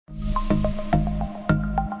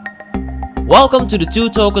Welcome to the Two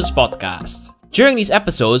Tokens podcast. During these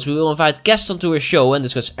episodes, we will invite guests onto our show and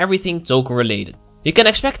discuss everything token related. You can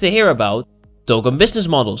expect to hear about token business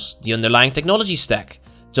models, the underlying technology stack,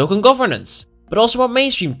 token governance, but also about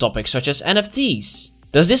mainstream topics such as NFTs.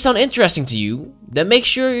 Does this sound interesting to you? Then make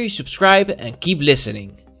sure you subscribe and keep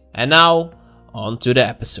listening. And now, on to the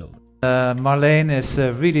episode. Marleen is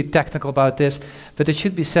really technical about this, but it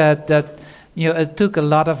should be said that it took a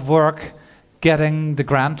lot of work getting the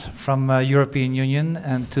grant from European Union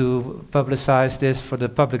and to publicize this for the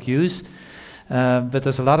public use. But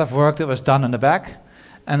there's a lot of work that was done in the back,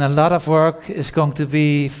 and a lot of work is going to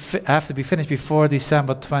have to be finished before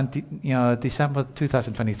December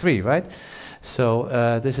 2023, right?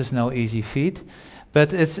 So this is no easy feat.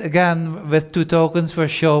 But it's again with two tokens we're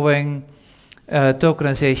showing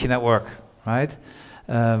tokenization at work, right?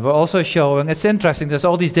 We're also showing, it's interesting, there's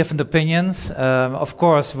all these different opinions. Of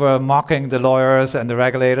course, we're mocking the lawyers and the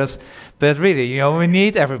regulators, but really, we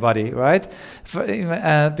need everybody, right?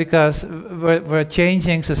 Because we're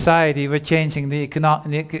changing society, we're changing the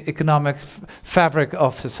economic fabric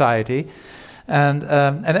of society, and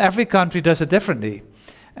every country does it differently.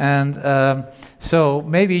 And so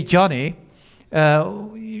maybe Johnny,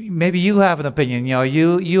 maybe you have an opinion.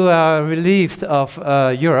 You are relieved of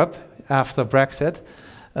Europe after Brexit.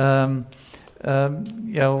 What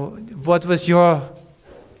was your,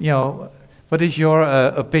 what is your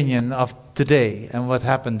opinion of today and what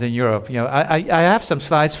happened in Europe? I have some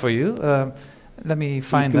slides for you. Let me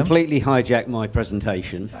find them. He's completely hijacked my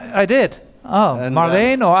presentation. I did. Oh, and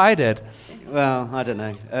Marleen or I did? Well, I don't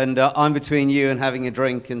know. And I'm between you and having a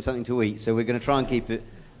drink and something to eat, so we're going to try and keep it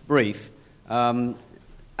brief.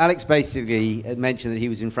 Alex basically had mentioned that he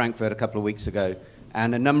was in Frankfurt a couple of weeks ago,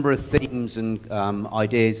 and a number of themes and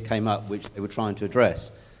ideas came up which they were trying to address.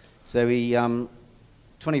 So he,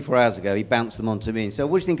 24 hours ago, he bounced them onto me and said,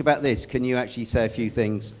 what do you think about this? Can you actually say a few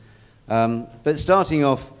things? But starting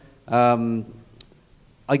off, I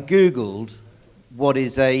Googled what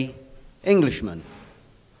is a Englishman.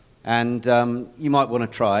 And you might want to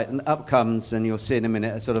try it. And up comes, and you'll see in a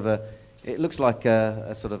minute, it looks like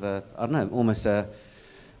I don't know, almost a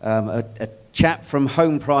chap from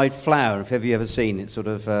Home Pride Flower, if have you ever seen it, sort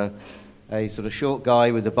of a sort of short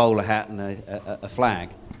guy with a bowler hat and a flag.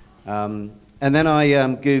 And then I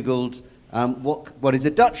Googled what is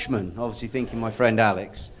a Dutchman, obviously thinking my friend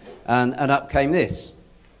Alex, and up came this.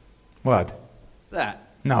 What? That.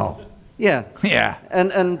 No. Yeah. Yeah.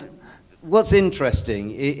 And what's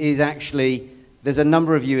interesting is actually there's a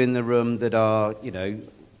number of you in the room that are,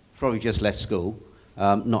 probably just left school,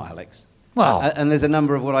 not Alex. Wow. And there's a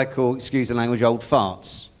number of what I call, excuse the language, old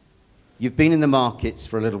farts. You've been in the markets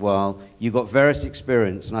for a little while, you've got various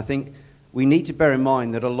experience, and I think we need to bear in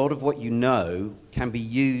mind that a lot of what you know can be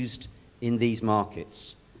used in these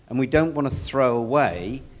markets. And we don't want to throw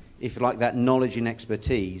away, if you like, that knowledge and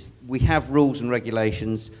expertise. We have rules and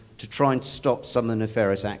regulations to try and stop some of the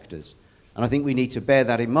nefarious actors. And I think we need to bear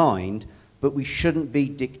that in mind, but we shouldn't be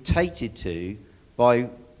dictated to by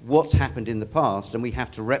what's happened in the past, and we have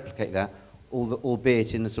to replicate that,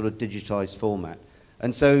 albeit in a sort of digitized format.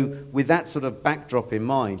 And so with that sort of backdrop in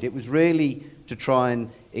mind, it was really to try and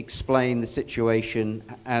explain the situation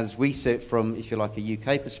as we see it from, if you like, a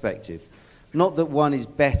UK perspective. Not that one is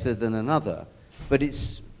better than another, but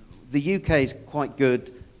the UK is quite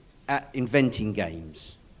good at inventing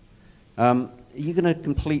games. Are you going to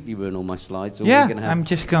completely ruin all my slides? Or Yeah, are we gonna have... I'm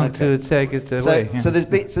just going to take it away. So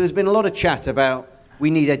there's been a lot of chat about we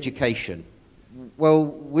need education. Well,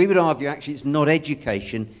 we would argue actually it's not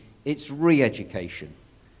education, it's re-education.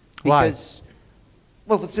 Because,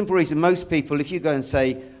 well, for the simple reason, most people, if you go and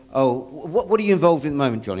say, oh, what are you involved in at the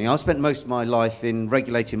moment, Johnny? I've spent most of my life in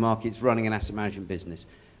regulated markets running an asset management business.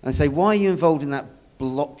 And they say, why are you involved in that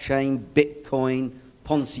blockchain, Bitcoin,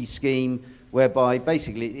 Ponzi scheme, whereby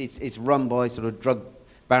basically it's run by sort of drug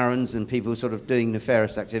barons and people sort of doing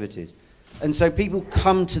nefarious activities. And so people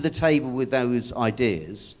come to the table with those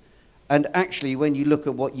ideas, and actually when you look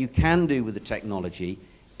at what you can do with the technology,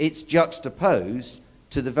 it's juxtaposed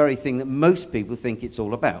to the very thing that most people think it's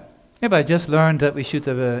all about. Yeah, but I just learned that we should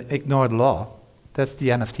have ignored law. That's the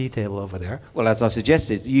NFT table over there. Well, as I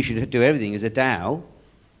suggested, you should do everything as a DAO,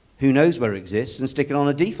 who knows where it exists, and stick it on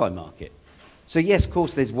a DeFi market. So yes, of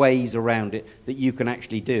course, there's ways around it that you can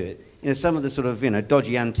actually do it. Some of the sort of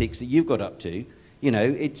dodgy antics that you've got up to,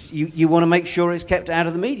 it's you want to make sure it's kept out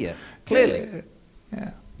of the media. Clearly.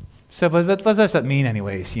 Yeah. So, but what does that mean,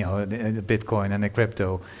 anyways? The Bitcoin and the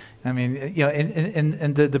crypto. I mean,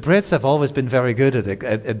 and the Brits have always been very good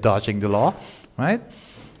at dodging the law, right?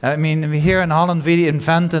 I mean, here in Holland, we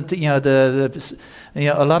invented,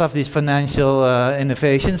 a lot of these financial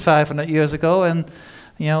innovations 500 years ago, and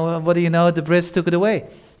what do you know? The Brits took it away.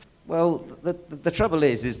 Well, the trouble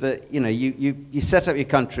is that you set up your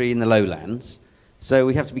country in the lowlands, so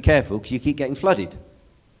we have to be careful because you keep getting flooded.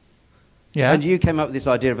 Yeah. And you came up with this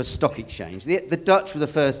idea of a stock exchange. The Dutch were the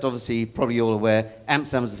first, obviously, probably you're all aware,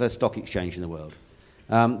 Amsterdam was the first stock exchange in the world.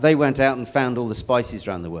 They went out and found all the spices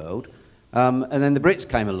around the world. And then the Brits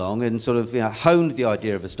came along and sort of honed the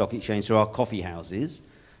idea of a stock exchange through our coffee houses,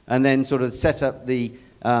 and then sort of set up the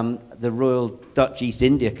Royal Dutch East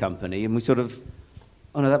India Company, and we sort of...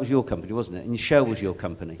 Oh, no, that was your company, wasn't it? And Shell was your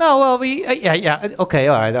company. No, well, okay,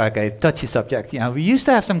 all right, okay, touchy subject. We used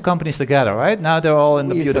to have some companies together, right? Now they're all in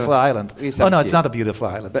the beautiful island. Oh, no, it's not a beautiful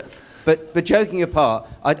island. But joking apart,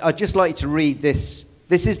 I'd just like to read this.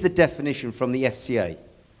 This is the definition from the FCA.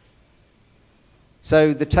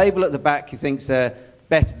 So the table at the back, he thinks they're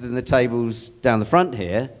better than the tables down the front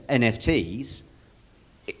here, NFTs.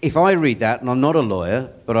 If I read that, and I'm not a lawyer,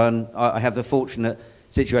 but I have the fortunate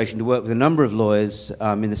situation to work with a number of lawyers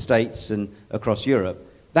in the States and across Europe,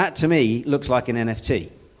 that to me looks like an NFT.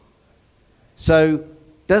 So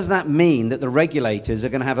does that mean that the regulators are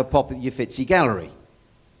going to have a pop at your Uffizi gallery?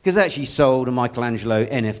 Because they actually sold a Michelangelo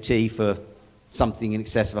NFT for something in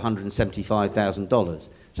excess of $175,000. Does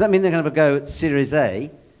that mean they're going to have a go at Serie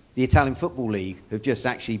A, the Italian Football League, who've just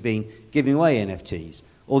actually been giving away NFTs,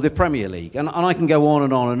 or the Premier League? And I can go on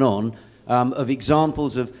and on and on of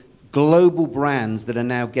examples of global brands that are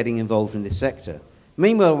now getting involved in this sector.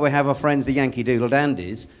 Meanwhile, we have our friends, the Yankee Doodle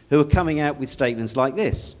Dandies, who are coming out with statements like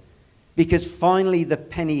this, because finally the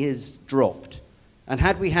penny has dropped. And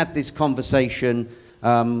had we had this conversation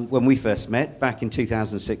when we first met back in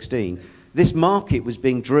 2016, this market was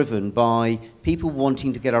being driven by people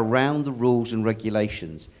wanting to get around the rules and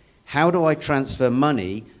regulations. How do I transfer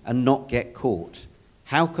money and not get caught?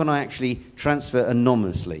 How can I actually transfer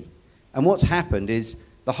anonymously? And what's happened is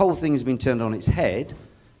the whole thing has been turned on its head,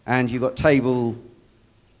 and you've got table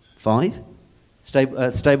 5,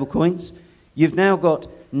 stable coins. You've now got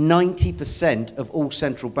 90% of all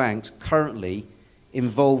central banks currently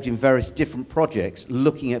involved in various different projects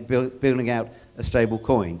looking at building out a stable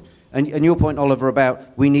coin. And your point, Oliver,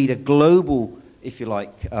 about we need a global, if you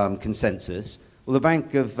like, consensus. Well, the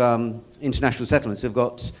Bank of International Settlements have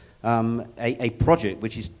got a project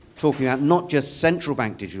which is talking about not just central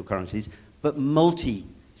bank digital currencies, but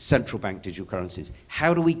multi-central bank digital currencies.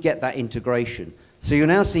 How do we get that integration? So you're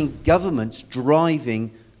now seeing governments driving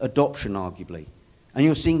adoption, arguably. And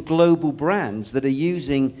you're seeing global brands that are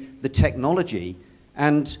using the technology.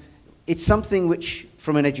 And it's something which,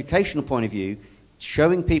 from an educational point of view,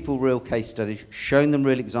 showing people real case studies, showing them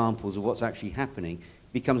real examples of what's actually happening,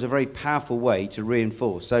 becomes a very powerful way to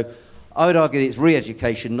reinforce. So I would argue it's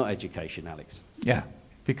re-education, not education, Alex. Yeah.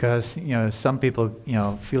 Because some people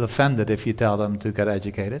feel offended if you tell them to get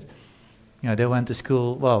educated. They went to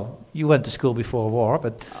school. Well, you went to school before war,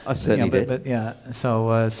 but I certainly did. But yeah,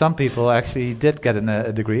 so some people actually did get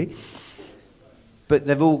a degree. But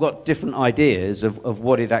they've all got different ideas of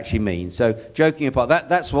what it actually means. So joking apart,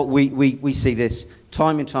 that's what we see this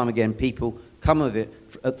time and time again. People come of it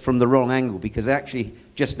from the wrong angle because they actually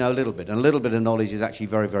just know a little bit, and a little bit of knowledge is actually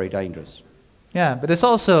very, very dangerous. Yeah, but it's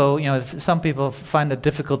also, some people find it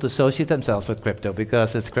difficult to associate themselves with crypto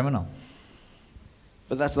because it's criminal.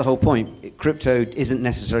 But that's the whole point. Crypto isn't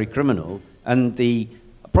necessarily criminal, and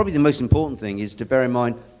probably the most important thing is to bear in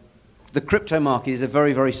mind the crypto market is a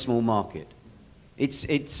very, very small market.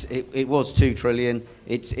 It was 2 trillion.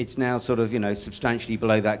 It's now sort of substantially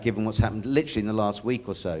below that, given what's happened literally in the last week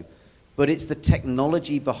or so. But it's the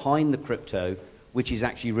technology behind the crypto which is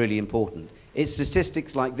actually really important. It's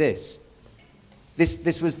statistics like this.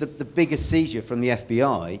 This was the biggest seizure from the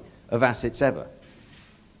FBI of assets ever.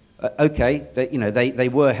 Okay, they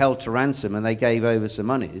were held to ransom and they gave over some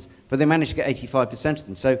monies, but they managed to get 85% of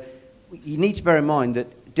them. So you need to bear in mind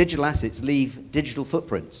that digital assets leave digital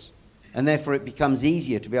footprints, and therefore it becomes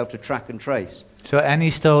easier to be able to track and trace. So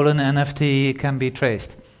any stolen NFT can be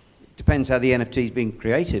traced? Depends how the NFT is being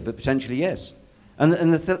created, but potentially yes. And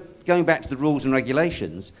going back to the rules and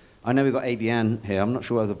regulations, I know we've got ABN here. I'm not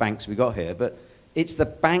sure what other banks we got here, but it's the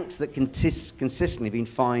banks that consistently been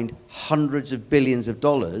fined hundreds of billions of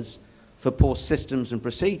dollars for poor systems and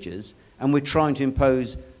procedures, and we're trying to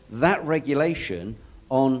impose that regulation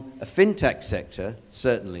on a fintech sector,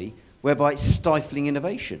 certainly, whereby it's stifling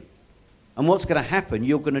innovation. And what's going to happen,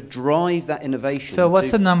 you're going to drive that innovation. So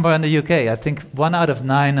what's the number in the UK? I think 1 out of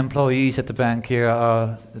 9 employees at the bank here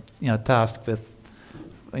are tasked with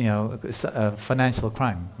financial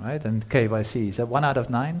crime, right? And KYC. Is that 1 out of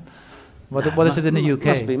 9? What is it in the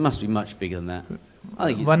UK? Must be much bigger than that. I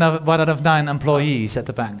think it's one out of 9 employees at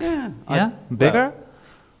the banks. Yeah. Bigger?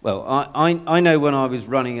 Well, I know when I was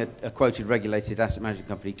running a quoted regulated asset management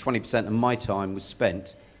company, 20% of my time was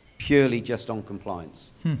spent purely just on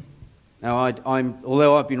compliance. Now,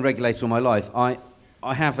 although I've been regulated all my life, I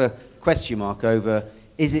have a question mark over,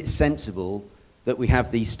 is it sensible that we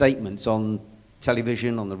have these statements on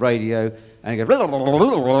television, on the radio, and you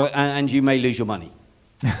go, and you may lose your money.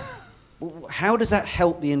 How does that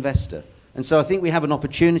help the investor? And so I think we have an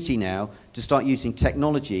opportunity now to start using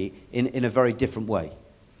technology in a very different way.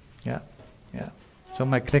 Yeah. So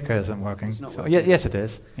my clicker isn't working. It's not so working. yes, it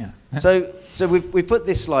is. Yeah. So we've put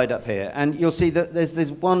this slide up here, and you'll see that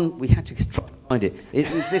there's one, we had to try to find it.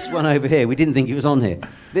 It's this one over here. We didn't think it was on here.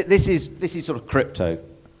 This is sort of crypto.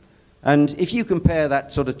 And if you compare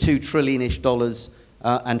that sort of $2 trillion-ish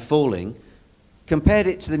and falling, compared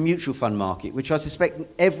it to the mutual fund market, which I suspect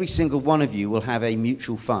every single one of you will have a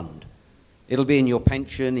mutual fund. It'll be in your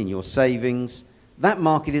pension, in your savings. That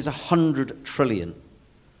market is 100 trillion.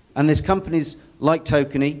 And there's companies like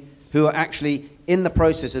Tokeny who are actually in the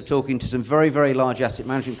process of talking to some very, very large asset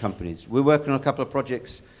management companies. We're working on a couple of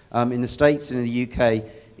projects in the States and in the UK,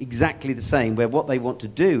 exactly the same, where what they want to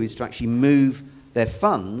do is to actually move their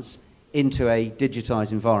funds into a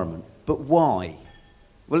digitized environment. But why?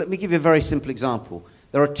 Well, let me give you a very simple example.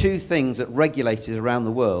 There are two things that regulators around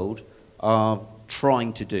the world are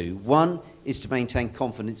trying to do. One is to maintain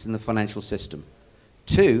confidence in the financial system.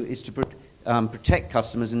 Two is to protect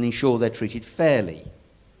customers and ensure they're treated fairly.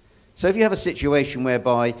 So if you have a situation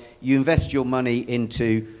whereby you invest your money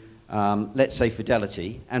into, let's say,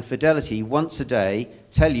 Fidelity, and Fidelity once a day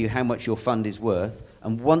tell you how much your fund is worth,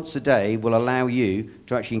 and once a day will allow you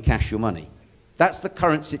to actually encash your money. That's the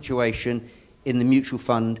current situation in the mutual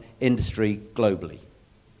fund industry globally.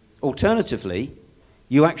 Alternatively,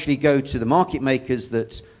 you actually go to the market makers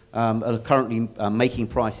that are currently making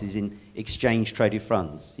prices in exchange-traded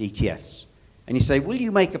funds, ETFs, and you say, will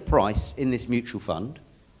you make a price in this mutual fund?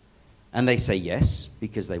 And they say yes,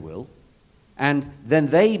 because they will. And then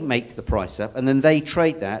they make the price up, and then they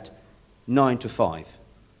trade that 9 to 5.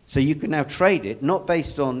 So you can now trade it, not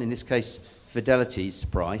based on, in this case, Fidelity's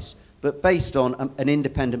price, but based on an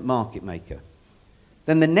independent market maker.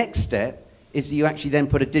 Then the next step is that you actually then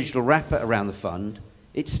put a digital wrapper around the fund.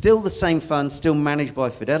 It's still the same fund, still managed by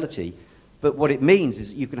Fidelity, but what it means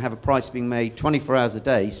is that you can have a price being made 24 hours a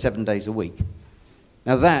day, 7 days a week.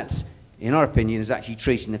 Now that, in our opinion, is actually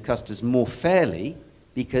treating the customers more fairly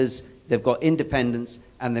because they've got independence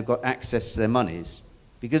and they've got access to their monies.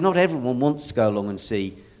 Because not everyone wants to go along and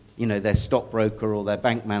see, their stockbroker or their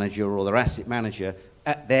bank manager or their asset manager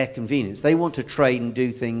at their convenience. They want to trade and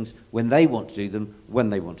do things when they want to do them,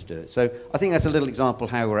 when they want to do it. So I think that's a little example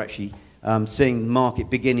how we're actually seeing the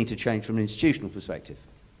market beginning to change from an institutional perspective.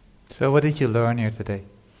 So what did you learn here today?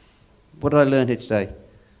 What did I learn here today?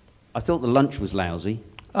 I thought the lunch was lousy.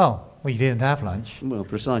 Oh, well, you didn't have lunch. Well,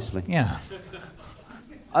 precisely. Yeah.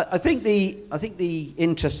 I think the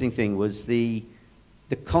interesting thing was the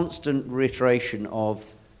constant reiteration of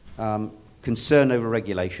concern over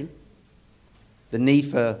regulation, the need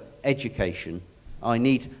for education. We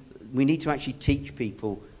need to actually teach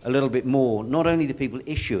people a little bit more, not only the people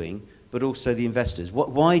issuing, but also the investors.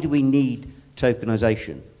 Why do we need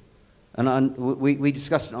tokenization? And we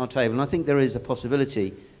discussed it on our table, and I think there is a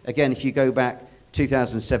possibility. Again, if you go back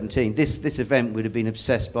 2017, this event would have been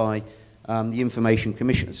obsessed by the Information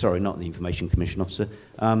Commission, sorry, not the Information Commission officer,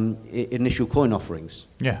 initial coin offerings.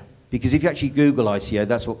 Yeah. Because if you actually Google ICO,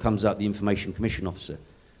 that's what comes up, the Information Commission officer.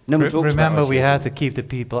 No one talks Remember, about ICO. we had to keep the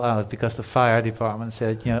people out because the fire department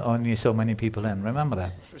said, only so many people in. Remember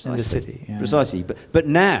that? Precisely. In the city. Yeah. Precisely. But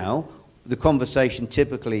now, the conversation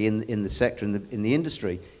typically in the sector, in the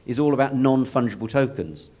industry, is all about non-fungible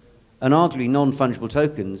tokens. And arguably, non-fungible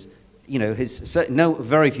tokens,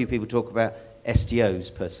 very few people talk about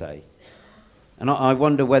STOs per se. And I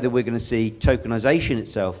wonder whether we're going to see tokenization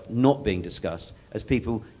itself not being discussed as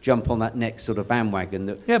people jump on that next sort of bandwagon.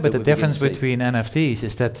 But the difference between NFTs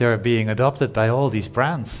is that they're being adopted by all these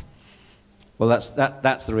brands. Well,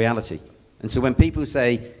 that's the reality. And so when people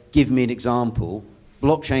say, give me an example,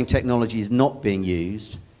 blockchain technology is not being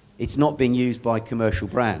used. It's not being used by commercial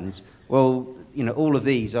brands. Well, all of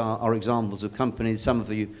these are examples of companies. Some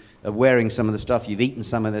of you are wearing some of the stuff. You've eaten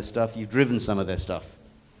some of their stuff. You've driven some of their stuff.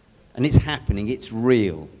 And it's happening, it's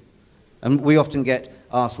real. And we often get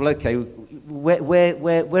asked, well, okay,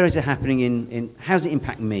 where is it happening in how does it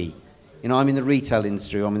impact me? I'm in the retail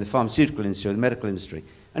industry, I'm in the pharmaceutical industry, or the medical industry.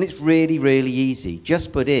 And it's really, really easy.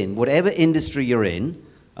 Just put in whatever industry you're in,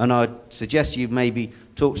 and I'd suggest you maybe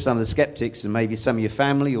talk to some of the skeptics and maybe some of your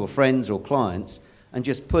family or friends or clients and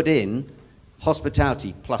just put in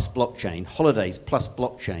hospitality plus blockchain, holidays plus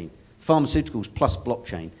blockchain, pharmaceuticals plus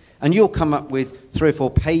blockchain, and you'll come up with 3 or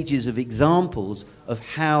 4 pages of examples of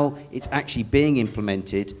how it's actually being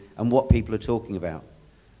implemented and what people are talking about.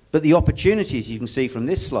 But the opportunities you can see from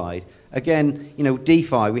this slide, again,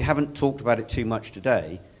 DeFi, we haven't talked about it too much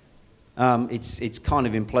today. It's kind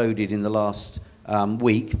of imploded in the last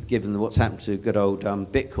week, given what's happened to good old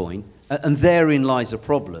Bitcoin. And therein lies a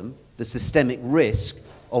problem, the systemic risk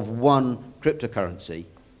of one cryptocurrency,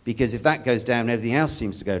 because if that goes down, everything else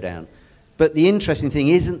seems to go down. But the interesting thing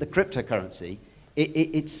isn't the cryptocurrency,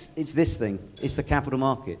 it's this thing. It's the capital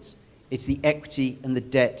markets. It's the equity and the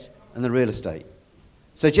debt and the real estate.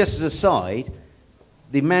 So just as a side,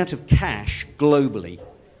 the amount of cash globally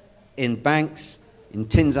in banks, in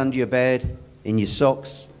tins under your bed, in your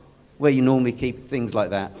socks, where you normally keep things like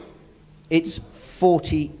that, it's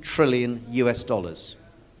 40 trillion US dollars.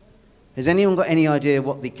 Has anyone got any idea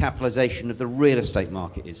what the capitalization of the real estate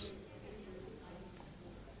market is?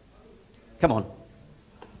 Come on.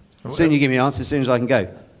 Soon you give me an answer, as soon as I can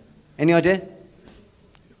go. Any idea?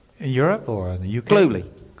 In Europe or in the UK? Globally.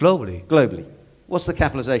 Globally. What's the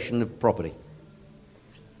capitalization of property?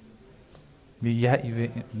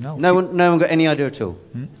 No. No one got any idea at all?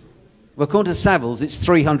 Well, according to Savills, it's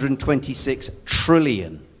 326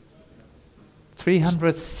 trillion.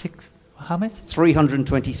 306, how much?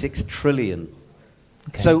 326 trillion.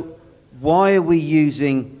 Okay. So why are we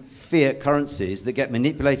using fiat currencies that get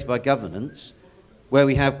manipulated by governments, where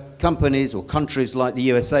we have companies or countries like the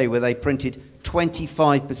USA where they printed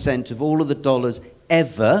 25% of all of the dollars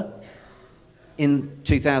ever in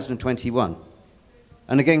 2021?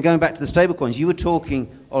 And again, going back to the stablecoins, you were talking,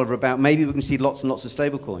 Oliver, about maybe we can see lots and lots of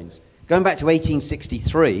stablecoins. Going back to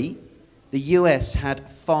 1863, the US had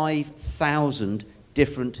 5,000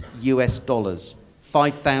 different US dollars,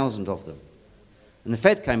 5,000 of them. And the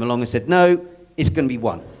Fed came along and said, no, it's going to be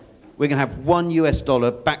one. We're going to have one US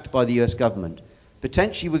dollar backed by the US government.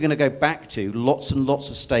 Potentially, we're going to go back to lots and lots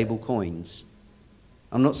of stable coins.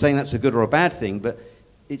 I'm not saying that's a good or a bad thing, but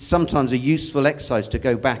it's sometimes a useful exercise to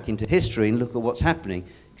go back into history and look at what's happening,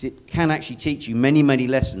 because it can actually teach you many, many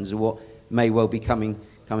lessons of what may well be coming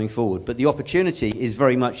forward. But the opportunity is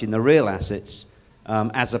very much in the real assets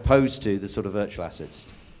as opposed to the sort of virtual assets.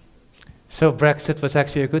 So Brexit was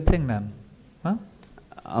actually a good thing then? Huh?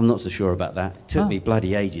 I'm not so sure about that. It took me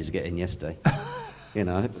bloody ages to get in yesterday.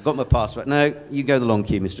 I've got my passport. No, you go the long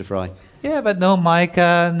queue, Mr. Fry. Yeah, but no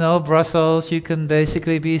Mica, no Brussels. You can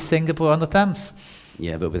basically be Singapore on the Thames.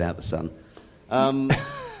 Yeah, but without the sun.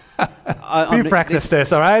 We practice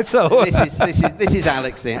this, all right? So this is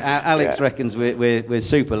Alex thing. Alex reckons we're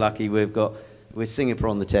super lucky. We're Singapore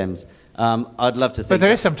on the Thames. I'd love to think. But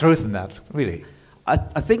there is some truth in that, really. I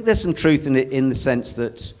think there's some truth in it in the sense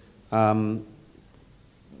that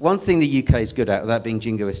one thing the UK is good at, without being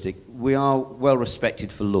jingoistic, we are well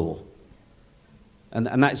respected for law.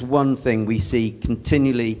 And that's one thing we see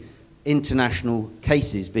continually, international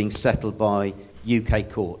cases being settled by UK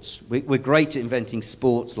courts. We're great at inventing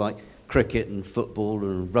sports like cricket and football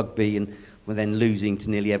and rugby, and we're then losing to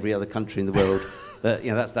nearly every other country in the world. But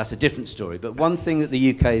that's a different story. But one thing that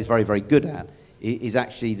the UK is very, very good at is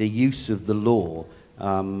actually the use of the law.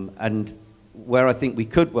 And where I think we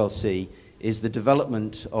could well see is the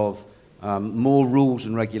development of more rules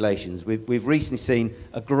and regulations. We've recently seen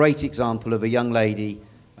a great example of a young lady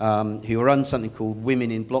who runs something called Women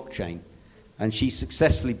in Blockchain. And she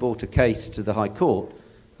successfully brought a case to the High Court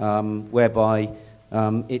whereby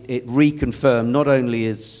it reconfirmed not only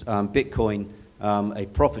is Bitcoin a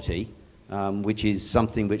property, which is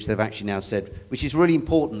something which they've actually now said, which is really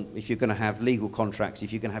important if you're going to have legal contracts,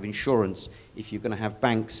 if you're going to have insurance, if you're going to have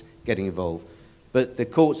banks getting involved. But the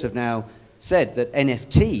courts have now said that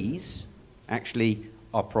NFTs actually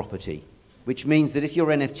are property, which means that if your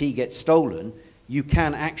NFT gets stolen, you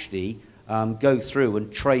can actually go through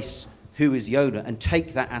and trace who is the owner and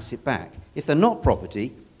take that asset back. If they're not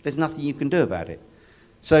property, there's nothing you can do about it.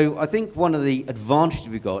 So I think one of the advantages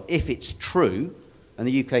we've got, if it's true, and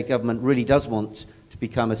the UK government really does want to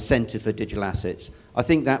become a centre for digital assets, I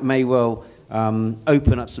think that may well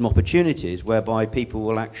open up some opportunities whereby people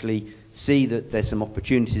will actually see that there's some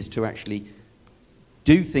opportunities to actually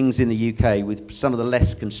do things in the UK with some of the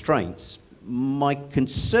less constraints. My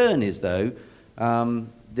concern is, though,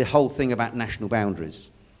 the whole thing about national boundaries.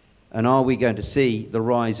 And are we going to see the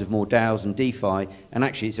rise of more DAOs and DeFi? And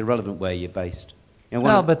actually, it's irrelevant where you're based.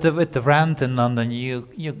 Well, but with the rent in London, you're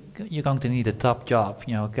going to need a top job,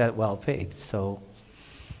 get well paid. So,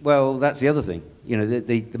 well, that's the other thing.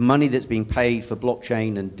 The money that's being paid for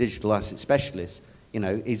blockchain and digital asset specialists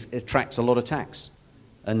attracts a lot of tax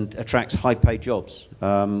and attracts high-paid jobs.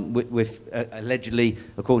 With allegedly,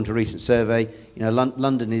 according to a recent survey,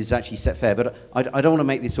 London is actually set fair. But I don't want to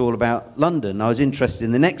make this all about London. I was interested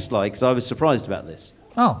in the next slide because I was surprised about this.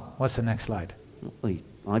 Oh, what's the next slide? Well,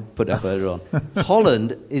 I put it up earlier on.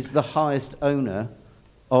 Holland is the highest owner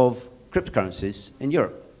of cryptocurrencies in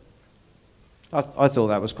Europe. I thought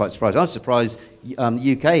that was quite surprising. I was surprised the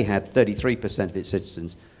UK had 33% of its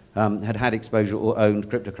citizens had exposure or owned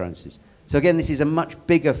cryptocurrencies. So again, this is a much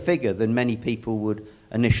bigger figure than many people would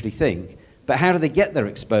initially think. But how do they get their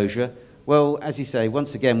exposure? Well, as you say,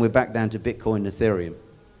 once again, we're back down to Bitcoin and Ethereum.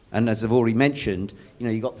 And as I've already mentioned,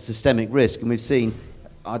 you've got the systemic risk, and we've seen,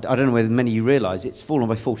 I don't know whether many of you realise, it's fallen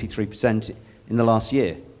by 43% in the last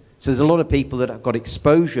year. So there's a lot of people that have got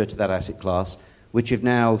exposure to that asset class, which are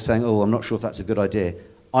now saying, oh, I'm not sure if that's a good idea.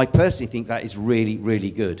 I personally think that is really,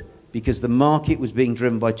 really good, because the market was being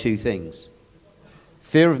driven by two things: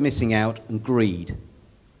 fear of missing out and greed.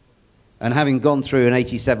 And having gone through an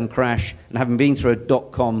 87 crash and having been through a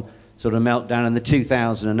dot-com sort of meltdown and the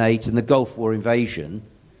 2008 and the Gulf War invasion,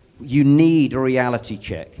 you need a reality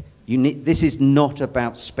check. This is not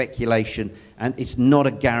about speculation, and it's not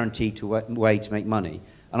a guaranteed way to make money.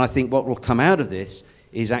 And I think what will come out of this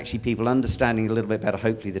is actually people understanding a little bit better,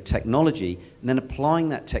 hopefully, the technology, and then applying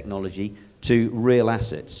that technology to real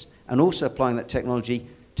assets, and also applying that technology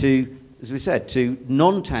to, as we said, to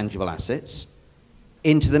non-tangible assets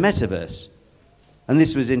into the metaverse. And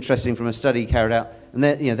this was interesting from a study carried out, and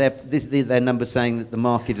their numbers saying that the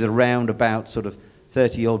market is around about sort of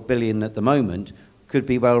 30-odd billion at the moment, could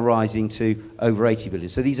be well rising to over 80 billion.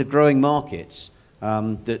 So these are growing markets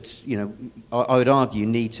that, I would argue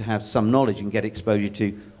need to have some knowledge and get exposure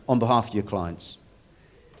to on behalf of your clients.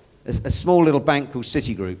 A small little bank called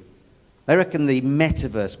Citigroup, they reckon the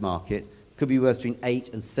metaverse market could be worth between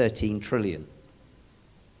 8 and 13 trillion.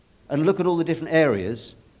 And look at all the different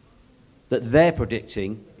areas that they're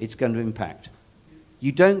predicting it's going to impact.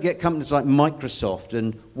 You don't get companies like Microsoft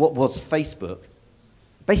and what was Facebook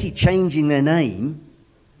basically changing their name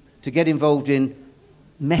to get involved in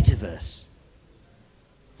metaverse.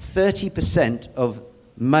 30% of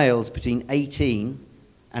males between 18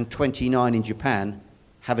 and 29 in Japan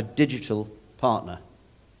have a digital partner.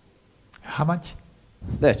 How much?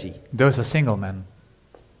 30. Those are single men.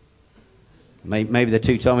 Maybe they're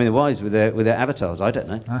two-timing their wives with their avatars. I don't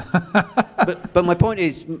know. but my point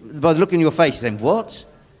is, by looking at your face, you're saying, what?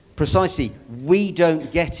 Precisely, we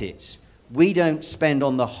don't get it. We don't spend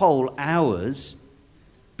on the whole hours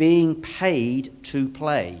being paid to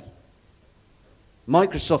play.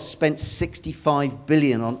 Microsoft spent $65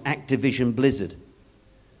 billion on Activision Blizzard.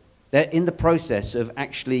 They're in the process of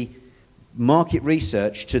actually market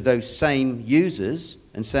research to those same users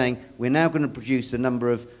and saying, we're now going to produce a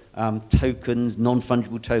number of tokens,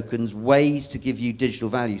 non-fungible tokens, ways to give you digital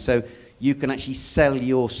value. So you can actually sell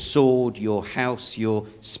your sword, your house, your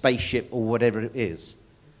spaceship, or whatever it is.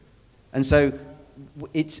 And so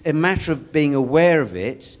it's a matter of being aware of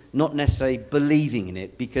it, not necessarily believing in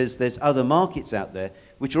it, because there's other markets out there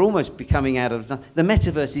which are almost becoming out of nothing. The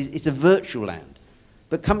metaverse is a virtual land.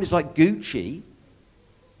 But companies like Gucci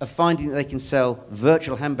are finding that they can sell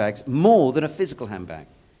virtual handbags more than a physical handbag.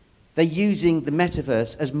 They're using the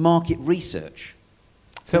metaverse as market research.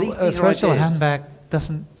 So a virtual handbag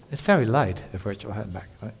it's very light, a virtual handbag,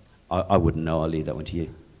 right? I wouldn't know. I'll leave that one to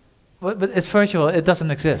you. But it's virtual. It doesn't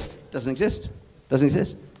exist. Doesn't exist. Doesn't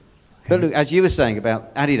exist. Okay. But look, as you were saying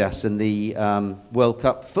about Adidas and the World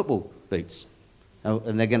Cup football boots,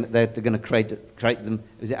 and they're going to create them.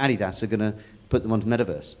 Is it Adidas are going to put them onto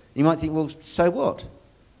metaverse? You might think, well, so what?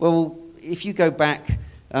 Well, if you go back,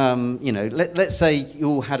 let's say you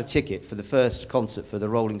all had a ticket for the first concert for the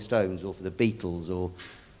Rolling Stones or for the Beatles, or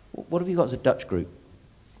what have you got as a Dutch group?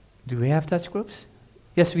 Do we have Dutch groups?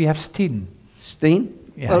 Yes, we have Steen. Steen?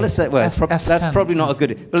 Yeah. Well, let's say that's probably not a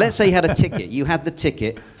good. But let's say you had a ticket. You had the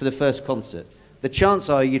ticket for the first concert. The chance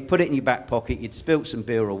are you'd put it in your back pocket, you'd spilt some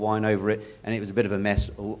beer or wine over it, and it was a bit of a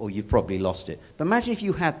mess, or you'd probably lost it. But imagine if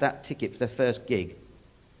you had that ticket for the first gig.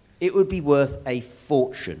 It would be worth a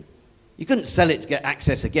fortune. You couldn't sell it to get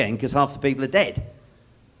access again because half the people are dead.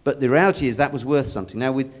 But the reality is that was worth something.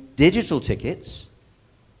 Now, with digital tickets,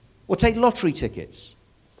 or take lottery tickets,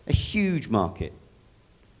 a huge market.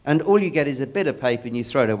 And all you get is a bit of paper and you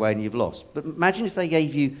throw it away and you've lost. But imagine if they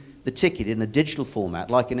gave you the ticket in a digital format,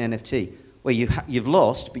 like an NFT, where you've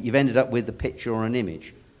lost, but you've ended up with a picture or an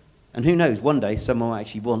image. And who knows, one day someone will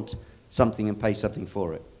actually want something and pay something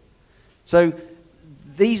for it. So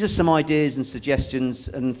these are some ideas and suggestions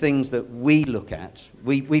and things that we look at.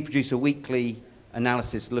 We produce a weekly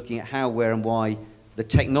analysis looking at how, where, and why the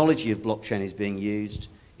technology of blockchain is being used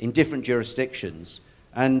in different jurisdictions,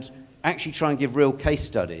 and actually try and give real case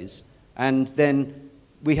studies. And then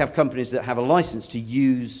we have companies that have a license to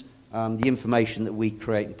use the information that we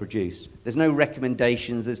create and produce. There's no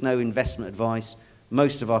recommendations, there's no investment advice.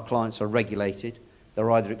 Most of our clients are regulated.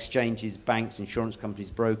 They're either exchanges, banks, insurance companies,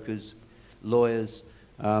 brokers, lawyers.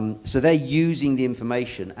 So they're using the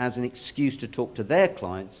information as an excuse to talk to their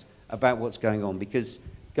clients about what's going on. Because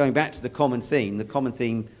going back to the common theme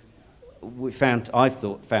I've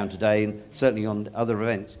found today, and certainly on other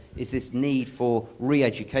events, is this need for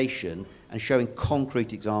re-education and showing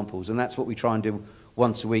concrete examples. And that's what we try and do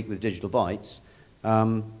once a week with Digital Bytes.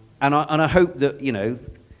 And I hope that,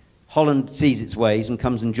 Holland sees its ways and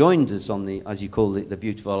comes and joins us on the, as you call it, the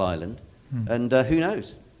beautiful island. And who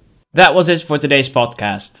knows? That was it for today's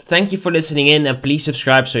podcast. Thank you for listening in, and please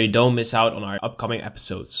subscribe so you don't miss out on our upcoming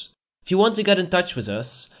episodes. If you want to get in touch with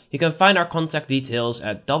us, you can find our contact details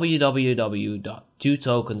at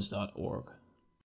www.twotokens.org.